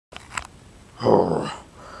Man,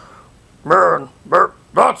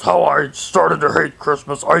 that's how I started to hate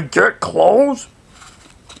Christmas. I get clothes.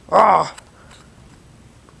 That's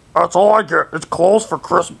all I get. It's clothes for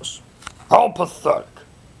Christmas. How pathetic.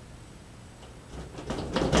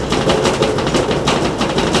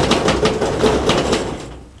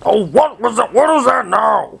 Oh, what was it? What is that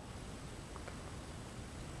now?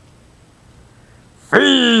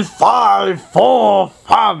 Fee, fi, fo,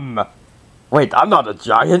 fum. Wait, I'm not a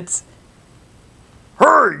giant.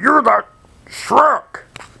 Hey, you're that Shrek.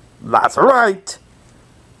 That's right.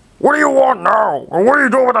 What do you want now? And what are you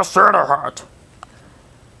doing with a Santa hat?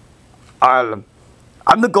 I'm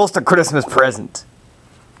the ghost of Christmas present.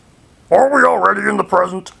 Aren't we already in the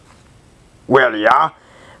present? Well, yeah,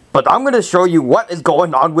 but I'm going to show you what is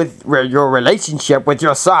going on with your relationship with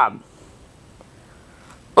your son.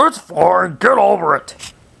 It's fine. Get over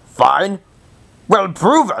it. Fine? Well,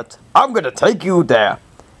 prove it. I'm going to take you there.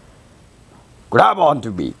 Grab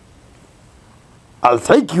onto me. I'll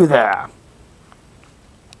take you there.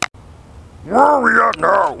 Where are we at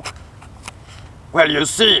now? Well, you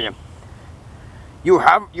see,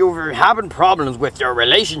 you're having problems with your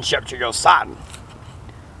relationship to your son.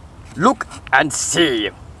 Look and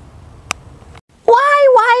see.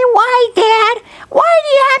 Why, Dad? Why do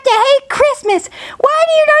you have to hate Christmas? Why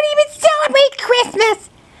do you not even celebrate Christmas?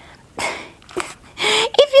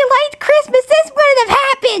 If you liked Christmas, this wouldn't have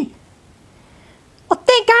happened. Well,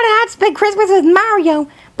 thank God I had to spend Christmas with Mario.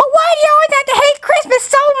 But why do you always have to hate Christmas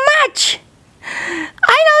so much?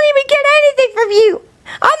 I don't even get anything from you.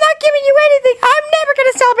 I'm not giving you anything. I'm never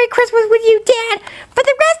going to celebrate Christmas with you, Dad, for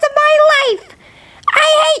the rest of my life. I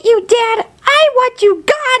hate you, Dad. I want you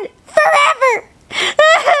gone forever.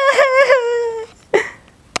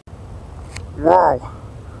 Wow.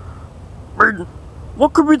 I mean,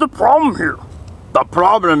 what could be the problem here? The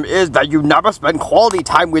problem is that you never spend quality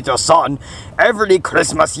time with your son every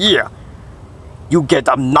Christmas year. You get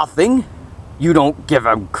him nothing. You don't give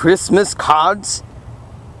him Christmas cards.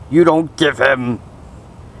 You don't give him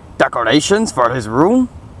decorations for his room.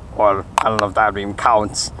 Or, I don't know if that even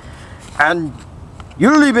counts. And you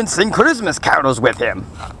don't even sing Christmas carols with him.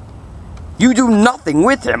 You do nothing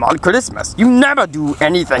with him on Christmas. You never do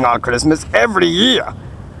anything on Christmas every year.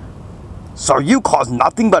 So you cause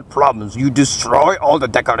nothing but problems. You destroy all the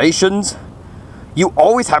decorations. You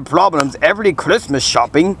always have problems every Christmas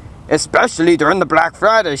shopping, especially during the Black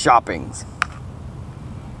Friday shoppings.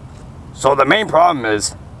 So the main problem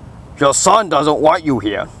is, your son doesn't want you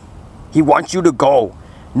here. He wants you to go,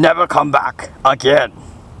 never come back again.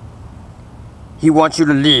 He wants you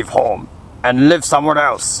to leave home and live somewhere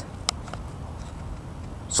else.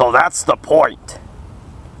 So that's the point.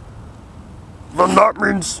 Then that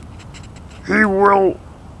means he will...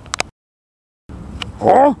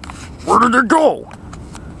 Huh? Where did he go?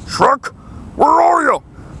 Shrek, where are you?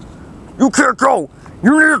 You can't go.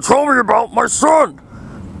 You need to tell me about my son.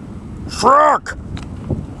 Shrek!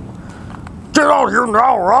 Get out here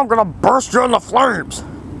now or I'm gonna burst you in the flames.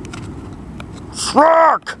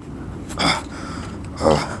 Shrek!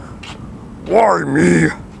 Why me?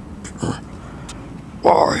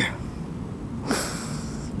 Why?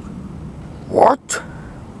 What?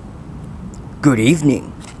 Good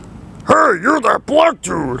evening. Hey, you're that black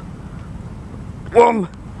dude!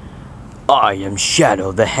 I am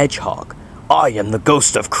Shadow the Hedgehog. I am the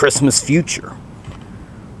ghost of Christmas future.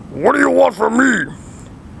 What do you want from me?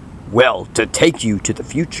 Well, to take you to the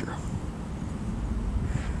future.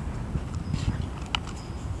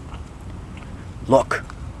 Look.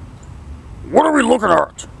 What are we looking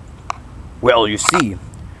at? Well, you see,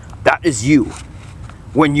 that is you.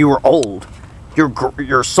 When you are old,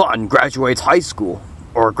 your son graduates high school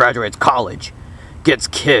or graduates college, gets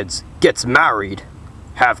kids, gets married,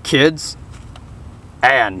 have kids,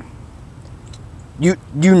 and you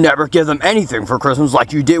never give them anything for Christmas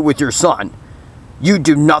like you did with your son. You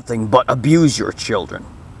do nothing but abuse your children,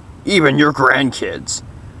 even your grandkids.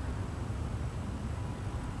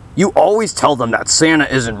 You always tell them that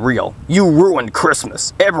Santa isn't real. You ruin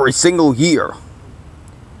Christmas every single year.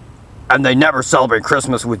 And they never celebrate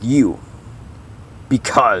Christmas with you.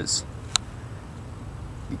 Because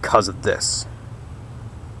of this.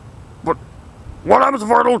 But what happens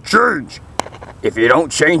if I don't change? If you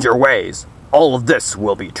don't change your ways, all of this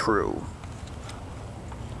will be true.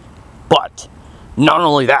 But not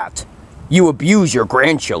only that, you abuse your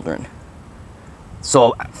grandchildren.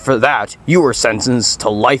 So for that, you were sentenced to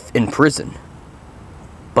life in prison.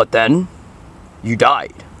 But then, you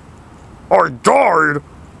died. I died?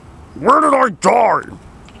 Where did I die?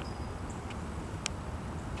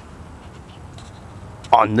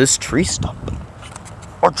 On this tree stump.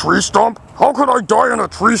 A tree stump? How could I die in a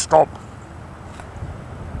tree stump?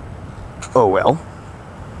 Oh well.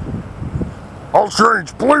 I'll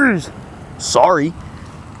change, please. Sorry.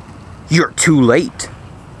 You're too late.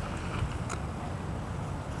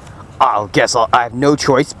 I guess I have no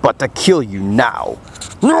choice but to kill you now.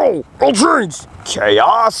 No, I'll change.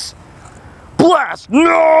 Chaos! Blast! No!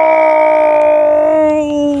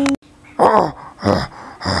 Huh?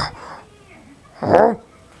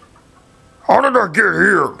 How did I get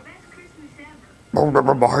here? Oh,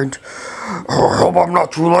 never mind. Oh, I hope I'm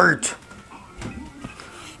not too late.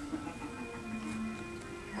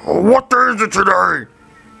 Oh, what day is it today?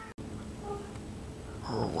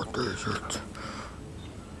 Oh, what day is it?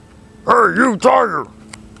 Hey, you tiger!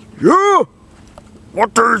 Yeah?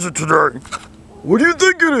 What day is it today? What do you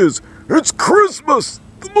think it is? It's Christmas!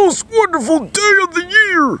 The most wonderful day of the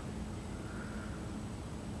year!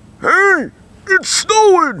 Hey! It's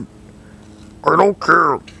snowing! I don't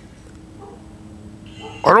care.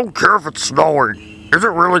 I don't care if it's snowing. Is it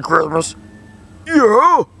really Christmas?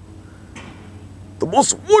 Yeah! The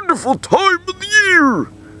most wonderful time of the year!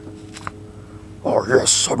 Oh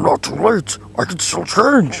yes, I'm not too late. I can still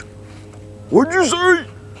change. What'd you say?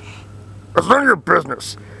 It's none of your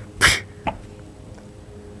business.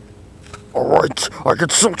 Alright, I can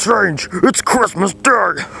still change. It's Christmas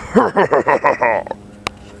Day.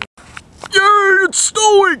 Yay! It's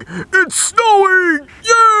snowing! It's snowing!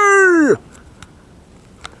 Yay!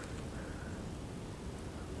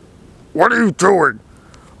 What are you doing?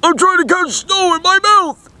 I'm trying to catch snow in my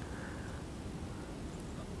mouth!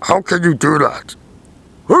 How can you do that?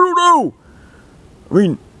 I don't know! I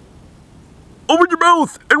mean, open your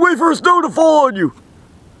mouth and wait for snow to fall on you!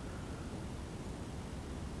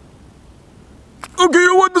 Okay, you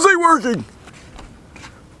know what? This ain't working!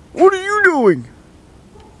 What are you doing?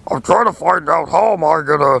 I'm trying to find out how am I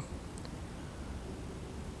gonna...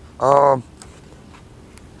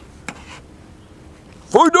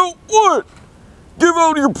 Find out what? Give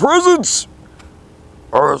out your presents?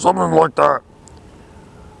 Something like that.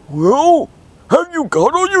 Well, have you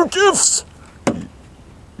got all your gifts?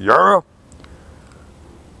 Yeah?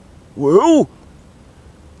 Well,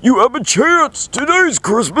 you have a chance. Today's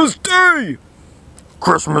Christmas Day.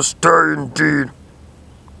 Christmas Day indeed.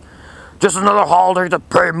 Just another holiday to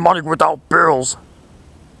pay money without bills.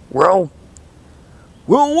 Well,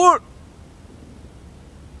 What?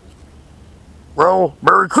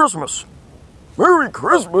 Merry Christmas. Merry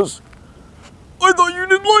Christmas? I thought you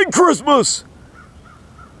didn't like Christmas.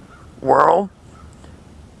 Well,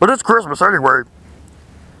 but it's Christmas anyway.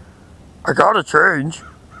 I gotta change.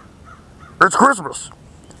 It's Christmas.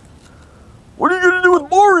 What are you gonna do with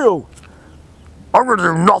Mario? I'm gonna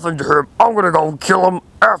do nothing to him. I'm gonna go kill him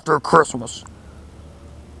after Christmas.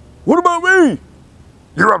 What about me?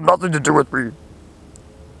 You have nothing to do with me.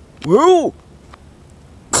 Well,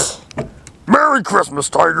 Merry Christmas,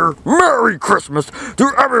 Tiger. Merry Christmas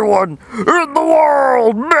to everyone in the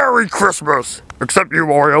world. Merry Christmas. Except you,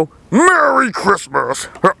 Mario. Merry Christmas.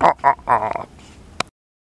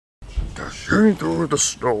 Dashing through the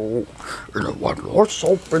snow in a one-horse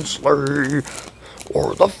open sleigh.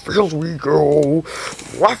 O'er the fields we go,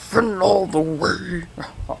 laughing all the way.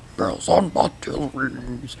 Bells on bobtail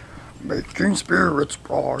rings, making spirits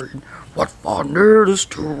bright. What fun it is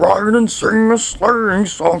to ride and sing a sleighing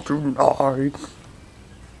song tonight.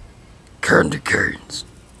 Candy canes.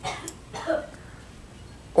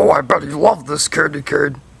 Oh, I bet he loved this candy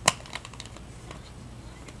cane.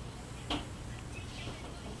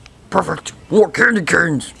 Perfect. More candy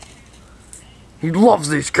canes. He loves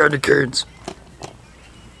these candy canes.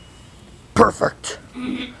 Perfect.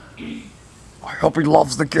 I hope he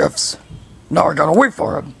loves the gifts. Now I gotta wait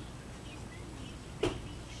for him.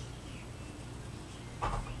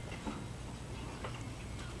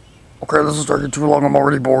 Okay, this is taking too long. I'm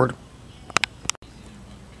already bored.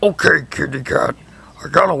 Okay, kitty cat. I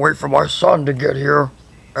gotta wait for my son to get here.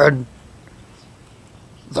 And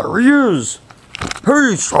there he is.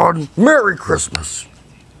 Hey, son. Merry Christmas.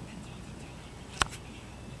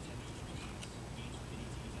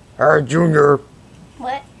 Hey, Junior.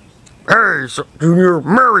 What? Hey, Junior.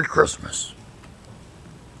 Merry Christmas.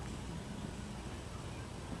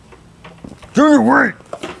 Junior, wait.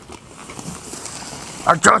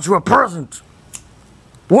 I got you a present.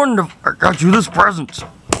 Wonderful. I got you this present.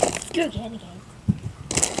 Good candy cane.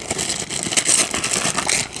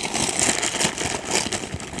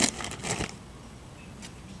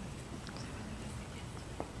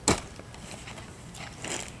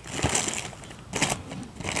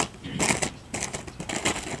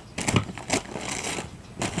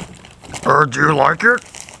 Do you like it?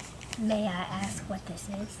 May I ask what this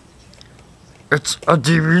is? It's a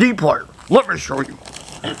DVD player. Let me show you.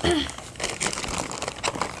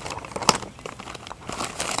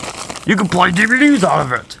 you can play DVDs out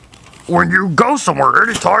of it. When you go somewhere,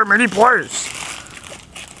 anytime, any place.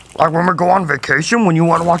 Like when we go on vacation, when you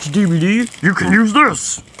want to watch a DVD, you can use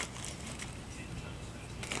this.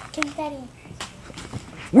 Daddy.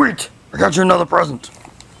 Wait, I got you another present.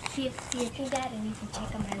 Here, Daddy, you can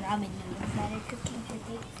check on my ramen noodles that are cooking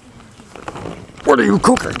today. What are you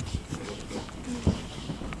cooking?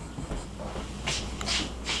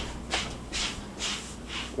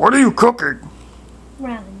 What are you cooking?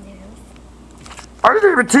 Ramen noodles. I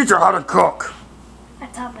didn't even teach you how to cook. I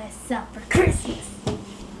taught myself for Christmas.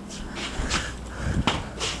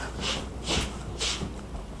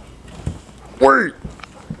 Wait.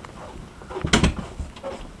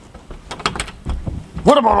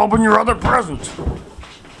 What about opening your other present?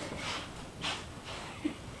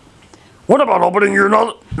 What about opening your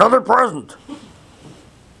another present?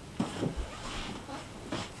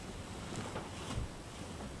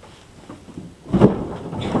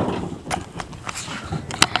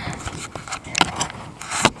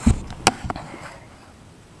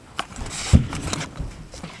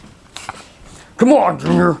 Come on,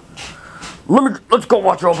 Junior. Let's go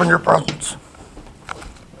watch you open your presents.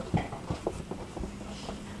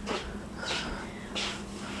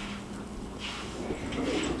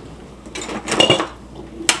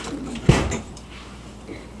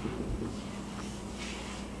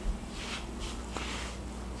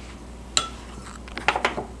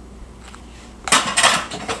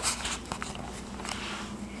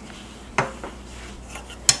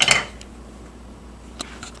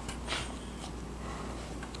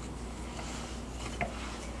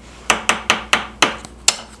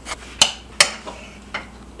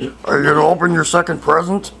 Are you gonna open your second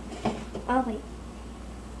present? I'll wait.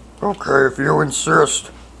 Okay, if you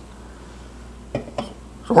insist.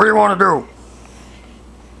 So what do you want to do?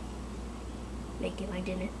 Making my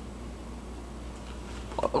dinner.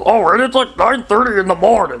 Alright, it's like 9:30 in the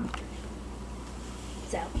morning.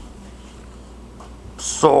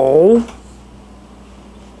 So?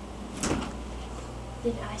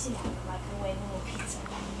 Then I should have a microwavable pizza.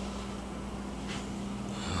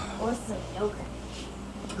 Or some yogurt.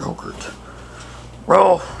 Yogurt.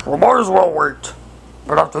 Well, we might as well wait.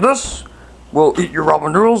 But after this, we'll eat your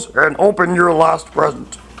ramen noodles and open your last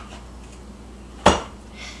present.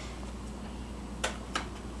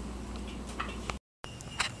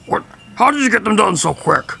 What? How did you get them done so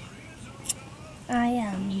quick?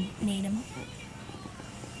 I made them.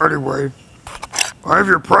 Anyway, I have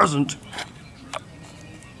your present.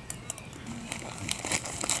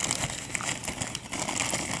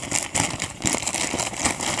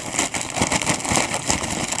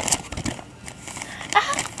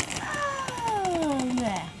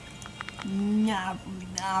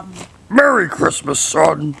 Merry Christmas,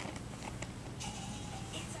 son.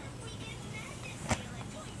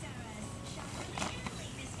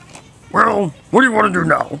 Well, what do you want to do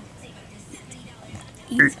now?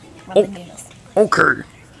 Eat ramen noodles. Okay.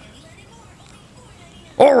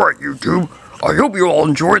 Alright, YouTube. I hope you all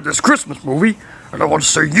enjoyed this Christmas movie, and I want to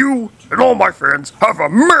say you and all my fans have a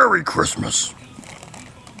Merry Christmas.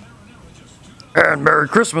 And Merry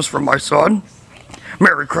Christmas from my son.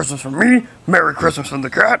 Merry Christmas from me. Merry Christmas from the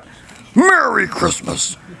cat. Merry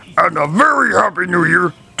Christmas, and a very Happy New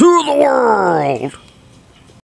Year to the world!